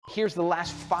here's the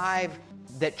last 5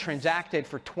 that transacted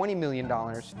for $20 million,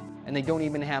 and they don't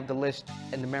even have the list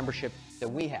and the membership that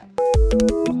we have.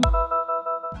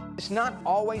 It's not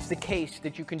always the case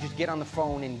that you can just get on the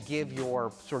phone and give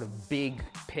your sort of big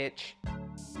pitch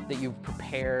that you've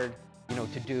prepared,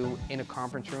 to do in a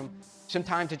conference room.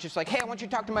 Sometimes it's just like, hey, I want you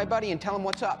to talk to my buddy and tell him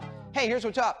what's up. Hey, here's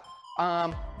what's up.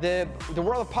 The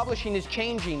world of publishing is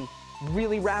changing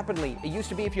really rapidly. It used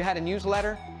to be if you had a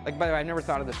newsletter, by the way, I've never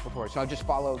thought of this before, so I'll just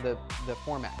follow the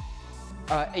format.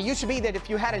 It used to be that if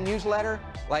you had a newsletter,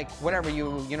 like whatever, you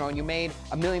made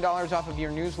 $1 million off of your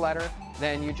newsletter,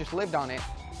 then you just lived on it.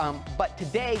 But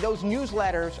today, those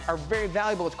newsletters are very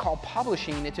valuable. It's called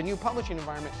publishing. It's a new publishing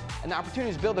environment. And the opportunity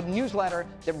is to build a newsletter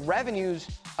that revenues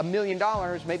 $1 million,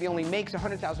 maybe only makes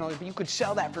 $100,000, but you could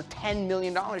sell that for $10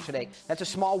 million today. That's a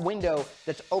small window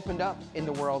that's opened up in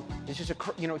the world. It's just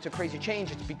it's a crazy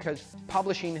change. It's because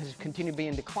publishing has continued to be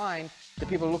in decline. The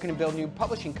people are looking to build new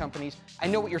publishing companies. I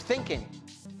know what you're thinking.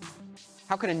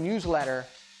 How can a newsletter,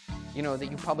 that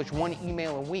you publish 1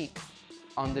 email a week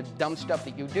on the dumb stuff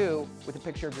that you do with a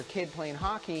picture of your kid playing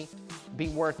hockey be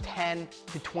worth $10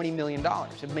 to $20 million?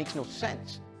 It makes no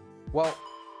sense. Well,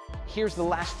 here's the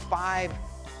last 5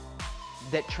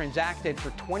 that transacted for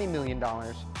 $20 million,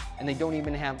 and they don't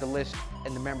even have the list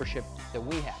and the membership that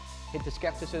we have. Hit the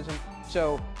skepticism.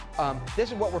 So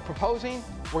this is what we're proposing.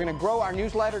 We're going to grow our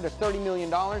newsletter to $30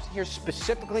 million. Here's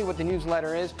specifically what the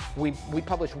newsletter is. We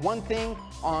publish 1 thing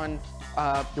on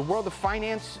the world of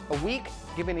finance a week.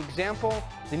 Give an example.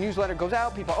 The newsletter goes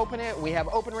out, people open it, we have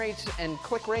open rates and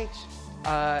click rates,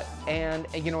 and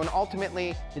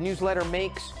ultimately the newsletter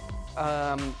makes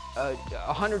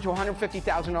 $100,000 to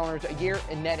 $150,000 a year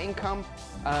in net income.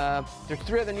 There's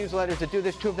 3 other newsletters that do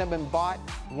this. 2 of them have been bought.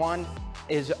 One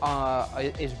is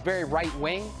very right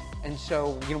wing, and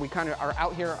so we kind of are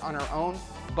out here on our own.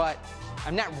 But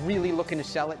I'm not really looking to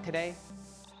sell it today,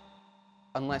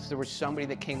 unless there was somebody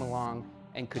that came along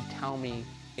and could tell me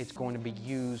it's going to be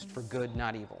used for good,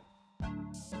 not evil.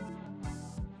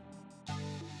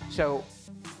 So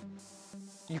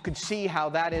you can see how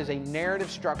that is a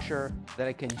narrative structure that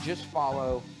I can just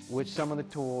follow with some of the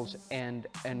tools, and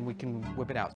we can whip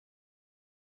it out.